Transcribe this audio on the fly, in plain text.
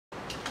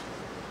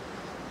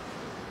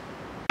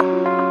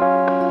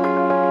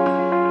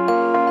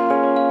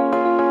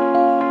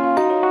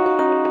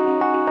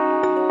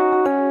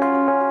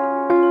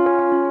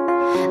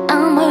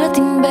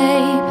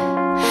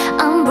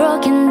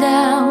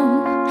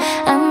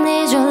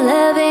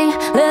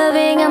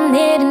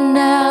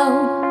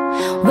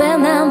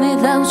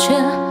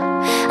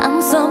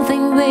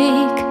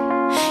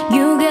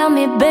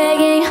me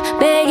begging,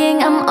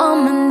 begging, I'm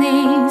on my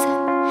knees.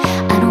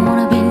 I don't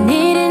wanna be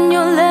needing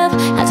your love,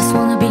 I just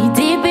wanna be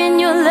deep in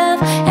your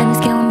love. And it's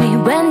killing me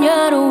when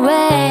you're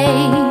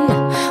away.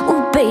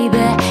 Ooh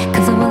baby,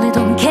 cause I really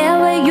don't care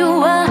where you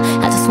are,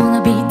 I just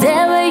wanna be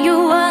there where you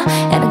are.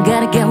 And I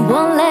gotta get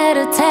one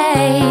little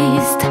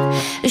taste.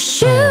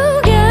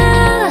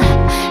 Sugar,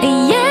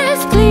 yes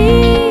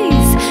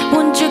please,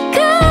 won't you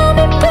come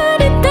and put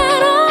it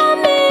down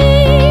on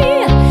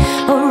me?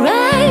 Or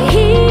right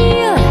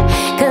here,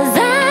 cause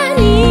I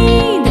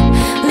need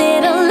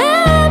little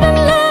love and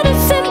little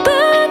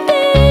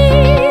sympathy.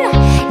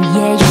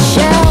 Yeah, you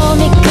show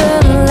me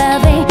good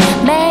loving,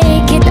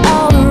 make it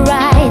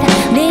alright.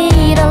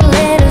 Need a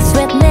little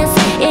sweetness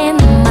in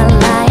my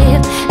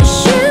life.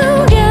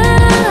 Sugar,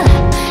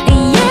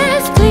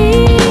 yes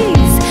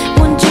please,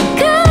 won't you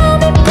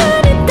come and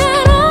put it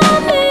down on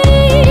me?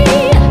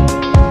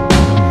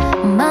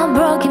 My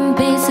broken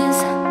pieces,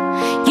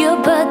 you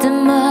put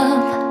them up.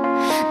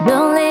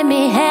 Don't leave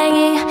me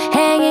hanging,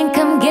 hanging,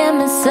 come get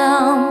me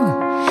some.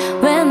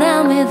 When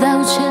I'm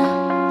without you,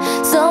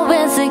 so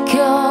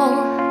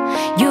insecure.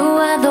 You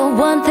are the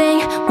one thing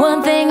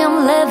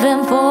I'm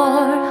living for.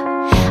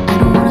 I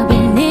don't wanna be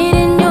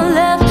needing your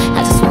love,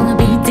 I just wanna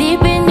be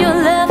deep in your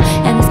love.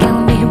 And it's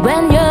killing me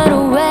when you're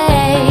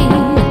away.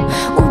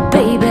 Ooh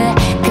baby,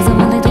 cause I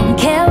really don't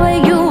care where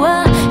you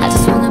are, I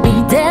just wanna be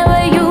there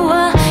where you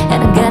are. And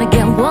I gotta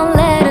get one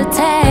little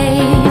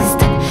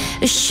taste.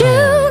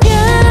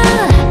 Sugar,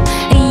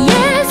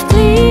 yes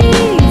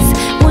please,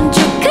 won't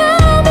you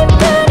come and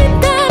put it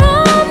down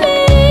on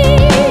me?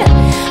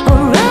 Or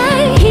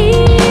right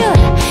here,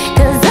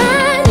 cause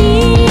I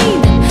need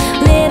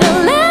little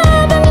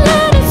love and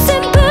little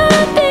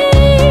sympathy.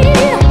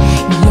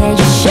 Yeah,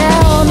 you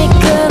show me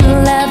good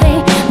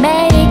loving,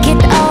 make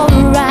it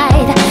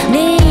alright.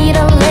 Need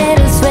a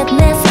little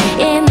sweetness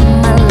in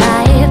my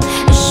life.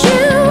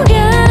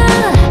 Sugar,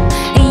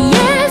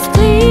 yes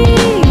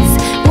please,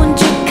 won't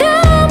you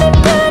come and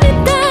put it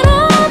down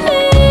on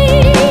me?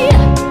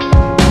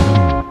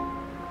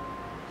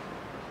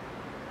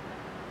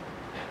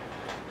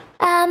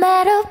 I'm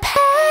at a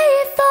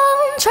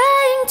payphone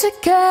trying to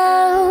go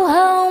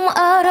home.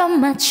 All of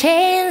my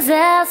chains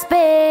are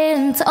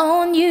spent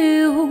on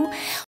you.